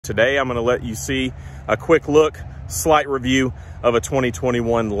Today, I'm going to let you see a quick look, slight review of a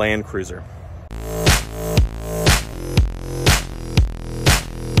 2021 Land Cruiser.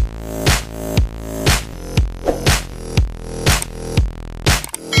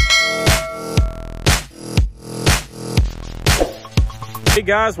 Hey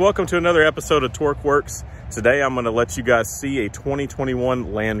guys, welcome to another episode of TorqWorks. Today, I'm going to let you guys see a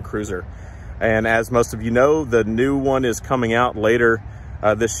 2021 Land Cruiser. And as most of you know, the new one is coming out later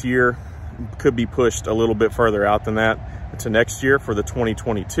this year. Could be pushed a little bit further out than that to next year for the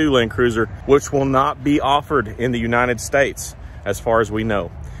 2022 Land Cruiser, which will not be offered in the United States as far as we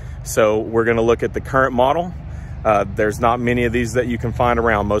know. So we're going to look at the current model. There's not many of these that you can find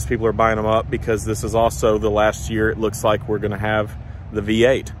around. Most people are buying them up because this is also the last year it looks like we're going to have the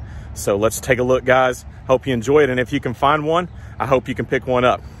V8. So let's take a look, guys. Hope you enjoy it. And if you can find one, I hope you can pick one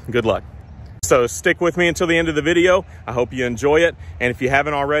up. Good luck. So stick with me until the end of the video. I hope you enjoy it. And if you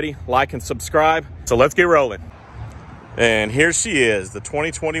haven't already, like and subscribe. So let's get rolling. And here she is, the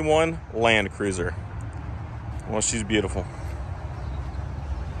 2021 Land Cruiser. Well, she's beautiful.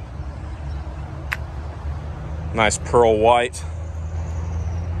 Nice pearl white.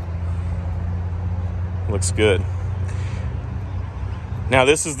 Looks good. Now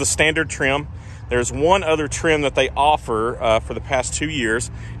this is the standard trim. There's one other trim that they offer for the past 2 years,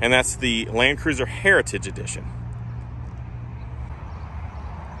 and that's the Land Cruiser Heritage Edition.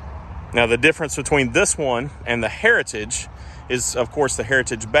 Now the difference between this one and the Heritage is, of course, the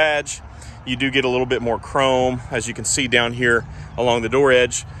Heritage badge. You do get a little bit more chrome, as you can see down here along the door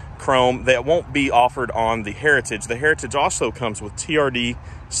edge, chrome that won't be offered on the Heritage. The Heritage also comes with TRD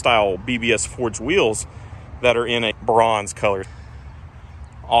style BBS forged wheels that are in a bronze color.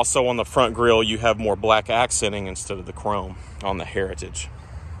 Also on the front grille, you have more black accenting instead of the chrome on the Heritage.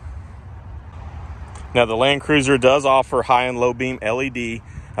 Now the Land Cruiser does offer high and low beam LED.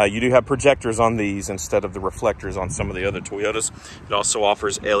 You do have projectors on these instead of the reflectors on some of the other Toyotas. It also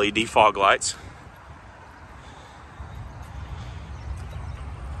offers LED fog lights.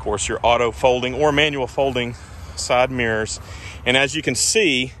 Of course, your auto folding or manual folding side mirrors. And as you can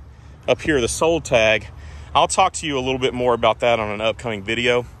see up here, the sold tag, I'll talk to you a little bit more about that on an upcoming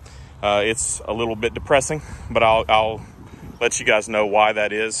video. It's a little bit depressing, but I'll let you guys know why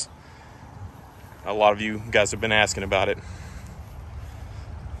that is. A lot of you guys have been asking about it.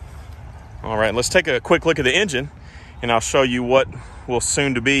 All right, let's take a quick look at the engine, and I'll show you what will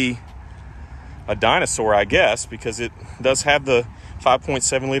soon to be a dinosaur, I guess, because it does have the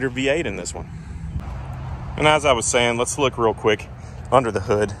 5.7 liter V8 in this one. And as I was saying, let's look real quick under the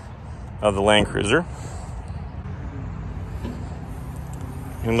hood of the Land Cruiser.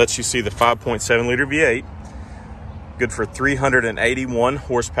 And lets you see the 5.7 liter V8, good for 381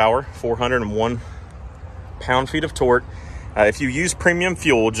 horsepower, 401 pound-feet of torque. If you use premium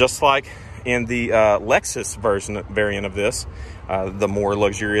fuel, just like in the Lexus variant of this, the more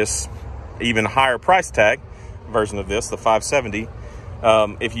luxurious, even higher price tag version of this, the 570,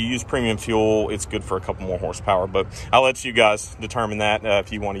 if you use premium fuel, it's good for a couple more horsepower. But I'll let you guys determine that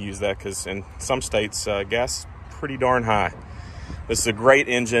if you want to use that, because in some states, gas is pretty darn high. This is a great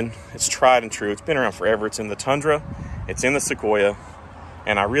engine. It's tried and true. It's been around forever. It's in the Tundra. It's in the Sequoia.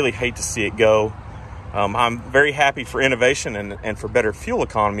 And I really hate to see it go. I'm very happy for innovation and for better fuel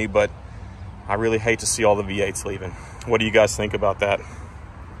economy, but I really hate to see all the V8s leaving. What do you guys think about that?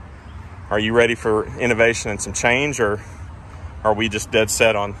 Are you ready for innovation and some change, or are we just dead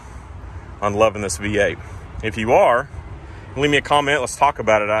set on loving this V8? If you are, leave me a comment. Let's talk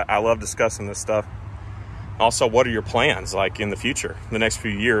about it. I love discussing this stuff. Also, what are your plans like in the future, the next few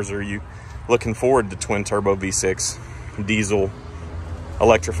years? Are you looking forward to twin turbo V6, diesel,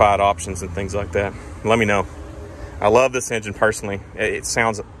 electrified options and things like that? Let me know. I love this engine personally. It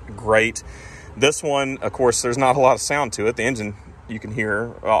sounds great. This one, of course, there's not a lot of sound to it. The engine you can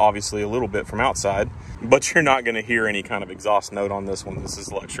hear obviously a little bit from outside, but you're not going to hear any kind of exhaust note on this one. This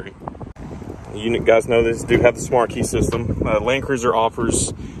is luxury. You guys know this, do have the smart key system. Land Cruiser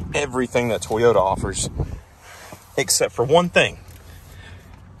offers everything that Toyota offers, except for one thing.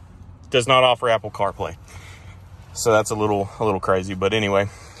 Does not offer Apple CarPlay. So that's a little crazy, but anyway,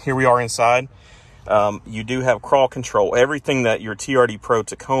 here we are inside. You do have crawl control. Everything that your TRD Pro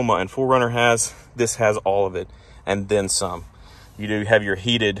Tacoma and 4Runner has, this has all of it, and then some. You do have your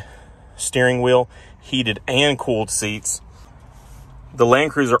heated steering wheel, heated and cooled seats. The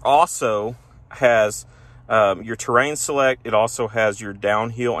Land Cruiser also has your terrain select. It also has your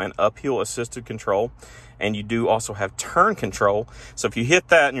downhill and uphill assisted control. And you do also have turn control. So if you hit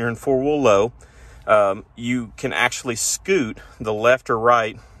that and you're in four-wheel low, you can actually scoot the left or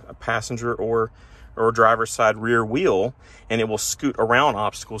right passenger or or driver's side rear wheel, and it will scoot around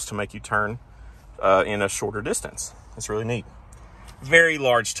obstacles to make you turn in a shorter distance. It's really neat. Very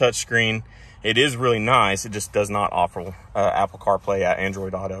large touchscreen. It is really nice. It just does not offer Apple CarPlay,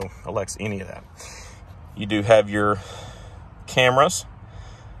 Android Auto, Alexa, any of that. You do have your cameras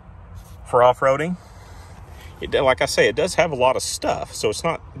for off-roading. Like I say, it does have a lot of stuff, so it's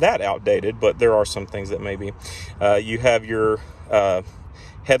not that outdated, but there are some things that maybe. You have your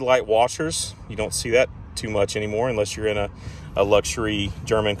headlight washers. You don't see that too much anymore unless you're in a luxury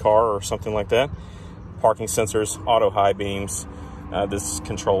German car or something like that. Parking sensors, auto high beams. This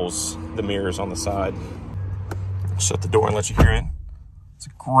controls the mirrors on the side. Shut the door and let you hear it. It's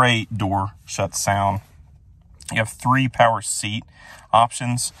a great door shut sound. You have 3 power seat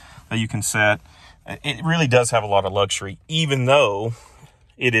options that you can set. It really does have a lot of luxury, even though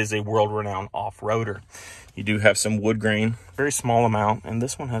it is a world-renowned off-roader. You do have some wood grain, very small amount, and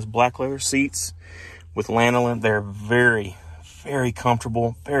this one has black leather seats with lanolin. They're very, very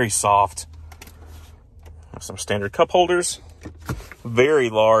comfortable, very soft. Some standard cup holders, very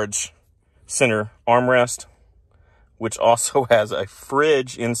large center armrest, which also has a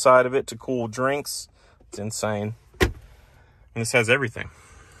fridge inside of it to cool drinks. It's insane. And this has everything.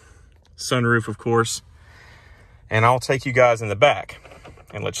 Sunroof, of course. And I'll take you guys in the back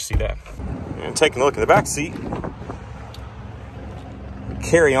and let you see that. And taking a look at the back seat,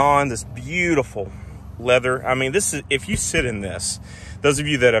 carry on this beautiful leather. I mean, this is, if you sit in this, those of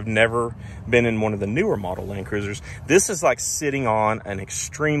you that have never been in one of the newer model Land Cruisers, this is like sitting on an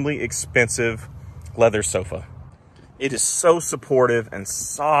extremely expensive leather sofa. It is so supportive and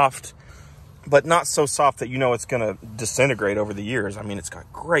soft, but not so soft that you know it's going to disintegrate over the years. I mean, it's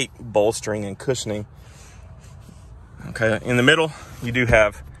got great bolstering and cushioning. Okay, in the middle, you do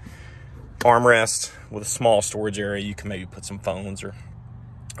have armrest with a small storage area. You can maybe put some phones or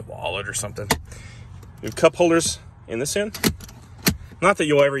a wallet or something. You have cup holders in this end. Not that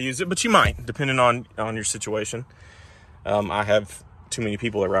you'll ever use it, but you might, depending on your situation. I have too many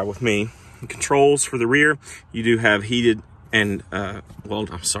people that ride with me. Controls for the rear, you do have heated and, well,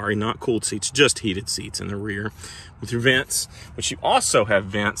 I'm sorry, not cooled seats, just heated seats in the rear with your vents, but you also have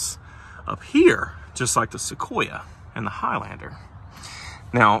vents up here, just like the Sequoia and the Highlander.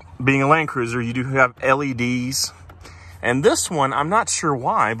 Now, being a Land Cruiser, you do have LEDs, and this one, I'm not sure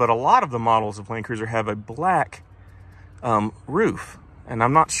why, but a lot of the models of Land Cruiser have a black roof, and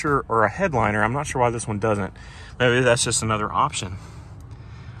I'm not sure, or a headliner, I'm not sure why this one doesn't. Maybe that's just another option.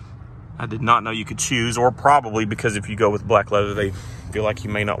 I did not know you could choose, or probably because if you go with black leather, they feel like you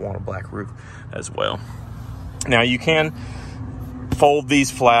may not want a black roof as well. Now, you can fold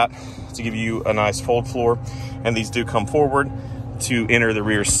these flat to give you a nice fold floor, and these do come forward to enter the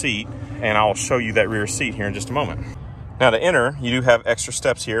rear seat, and I'll show you that rear seat here in just a moment. Now, to enter, you do have extra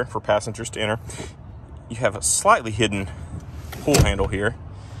steps here for passengers to enter. You have a slightly hidden pull handle here.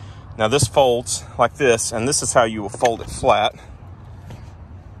 Now, this folds like this, and this is how you will fold it flat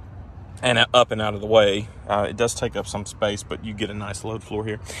and up and out of the way. It does take up some space, but you get a nice load floor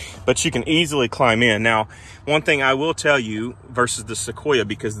here. But you can easily climb in. Now, one thing I will tell you versus the Sequoia,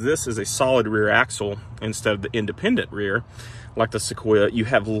 because this is a solid rear axle instead of the independent rear, like the Sequoia, you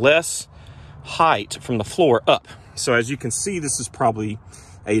have less height from the floor up. So as you can see, this is probably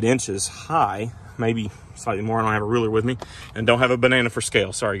 8 inches high, maybe slightly more. I don't have a ruler with me and don't have a banana for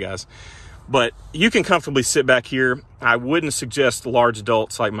scale. Sorry, guys. But you can comfortably sit back here. I wouldn't suggest large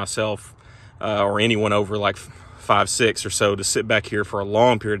adults like myself or anyone over like 5'6" or so to sit back here for a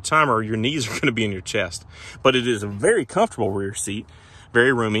long period of time, or your knees are going to be in your chest. But it is a very comfortable rear seat,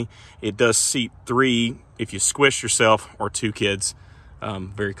 very roomy. It does seat 3 if you squish yourself, or 2 kids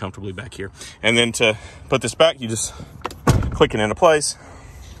very comfortably back here. And then to put this back, you just click it into place,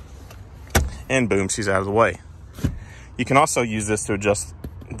 and boom, she's out of the way. You can also use this to adjust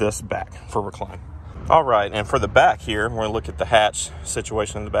this back for recline. All right, and for the back here, we're gonna look at the hatch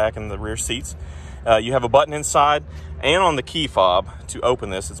situation in the back and the rear seats. You have a button inside and on the key fob to open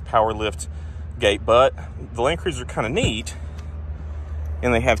this. It's a power lift gate, but the Land Cruiser are kind of neat,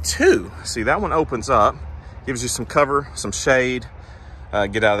 and they have 2. See, that one opens up, gives you some cover, some shade,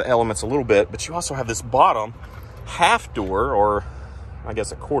 get out of the elements a little bit, but you also have this bottom half door, or I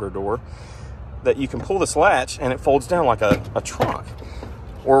guess a quarter door, that you can pull this latch and it folds down like a trunk,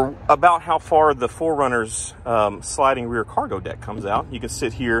 or about how far the 4Runner's sliding rear cargo deck comes out. You can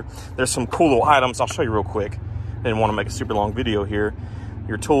sit here. There's some cool little items. I'll show you real quick. Didn't want to make a super long video here.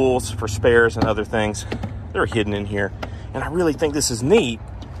 Your tools for spares and other things, they're hidden in here. And I really think this is neat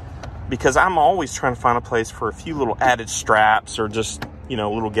because I'm always trying to find a place for a few little added straps or just, you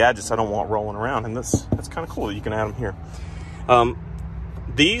know, little gadgets I don't want rolling around. And that's kind of cool that you can add them here.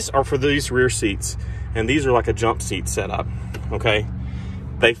 these are for these rear seats, and these are like a jump seat setup, okay?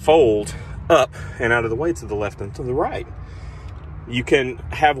 They fold up and out of the way to the left and to the right. You can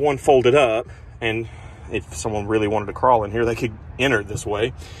have one folded up, and if someone really wanted to crawl in here, they could enter this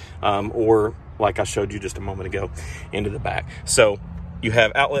way, or like I showed you just a moment ago, into the back. So you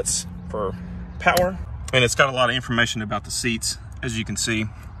have outlets for power, and it's got a lot of information about the seats. As you can see,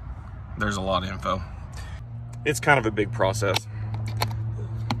 there's a lot of info. It's kind of a big process.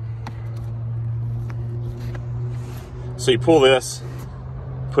 So you pull this,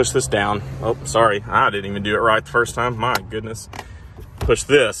 push this down. Oh, sorry, I didn't even do it right the first time. My goodness. Push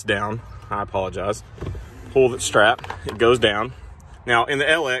this down. I apologize. Pull the strap, it goes down. Now in the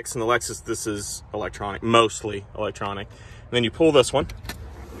LX and the Lexus, this is electronic, mostly electronic. And then you pull this one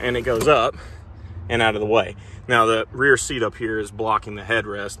and it goes up and out of the way. Now the rear seat up here is blocking the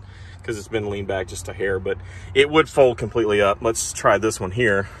headrest because it's been leaned back just a hair, but it would fold completely up. Let's try this one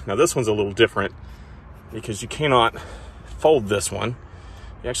here. Now this one's a little different because you cannot fold this one.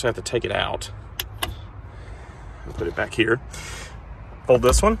 You actually have to take it out. I'll put it back here. Fold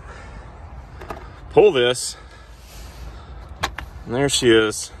this one. Pull this. And there she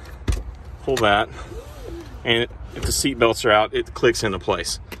is. Pull that. And if the seat belts are out, it clicks into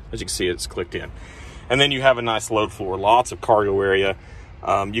place. As you can see, it's clicked in. And then you have a nice load floor, lots of cargo area.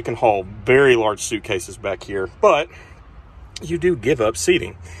 You can haul very large suitcases back here, but you do give up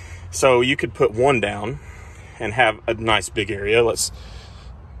seating. So you could put one down and have a nice big area. Let's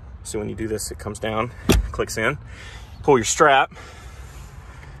see, when you do this, it comes down, clicks in. Pull your strap,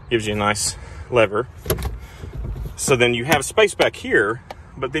 gives you a nice lever. So then you have space back here,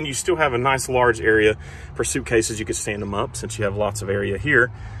 but then you still have a nice large area for suitcases. You could stand them up since you have lots of area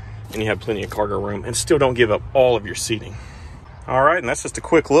here, and you have plenty of cargo room, and still don't give up all of your seating. All right, and that's just a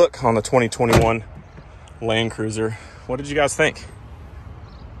quick look on the 2021 Land Cruiser. What did you guys think?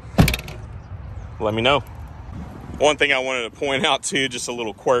 Let me know. One thing I wanted to point out too, just a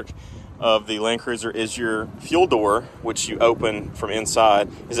little quirk of the Land Cruiser, is your fuel door, which you open from inside,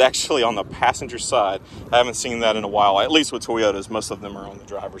 is actually on the passenger side. I haven't seen that in a while, at least with Toyotas. Most of them are on the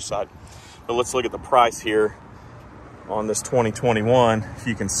driver's side. But let's look at the price here on this 2021. If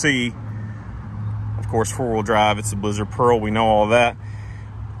you can see, of course, four-wheel drive, it's a Blizzard Pearl, we know all that.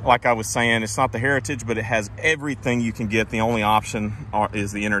 Like I was saying, it's not the Heritage, but it has everything you can get. The only option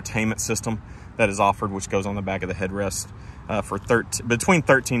is the entertainment system that is offered, which goes on the back of the headrest for between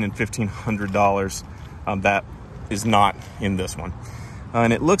 $1,300 and $1,500. That is not in this one.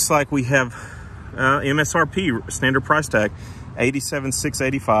 And it looks like we have MSRP, standard price tag,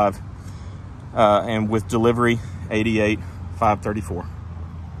 $87,685, and with delivery, $88,534.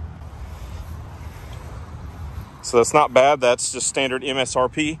 So that's not bad. That's just standard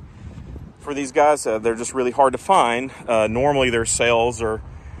MSRP for these guys. They're just really hard to find. Normally their sales are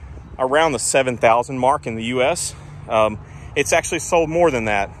around the 7,000 mark in the US. It's actually sold more than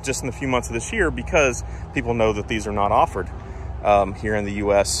that just in the few months of this year because people know that these are not offered here in the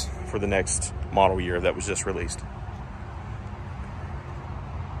US for the next model year that was just released.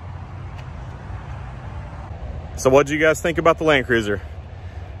 So what do you guys think about the Land Cruiser?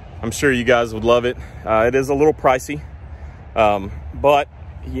 I'm sure you guys would love it. It is a little pricey, but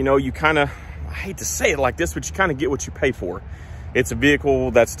you know, you kind of, I hate to say it like this, but you kind of get what you pay for. It's a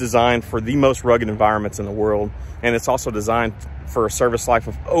vehicle that's designed for the most rugged environments in the world, and it's also designed for a service life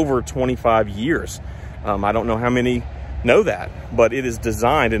of over 25 years. I don't know how many know that, but it is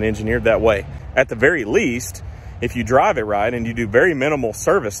designed and engineered that way. At the very least, if you drive it right and you do very minimal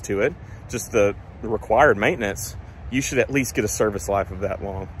service to it, just the required maintenance, you should at least get a service life of that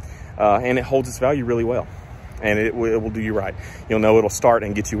long. And it holds its value really well, and it will do you right. You'll know it'll start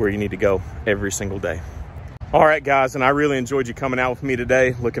and get you where you need to go every single day. All right, guys, and I really enjoyed you coming out with me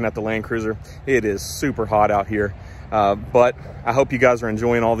today, looking at the Land Cruiser. It is super hot out here, but I hope you guys are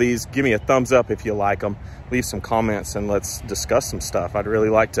enjoying all these. Give me a thumbs up if you like them. Leave some comments and let's discuss some stuff. I'd really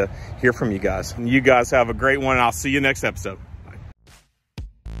like to hear from you guys. And you guys have a great one, and I'll see you next episode.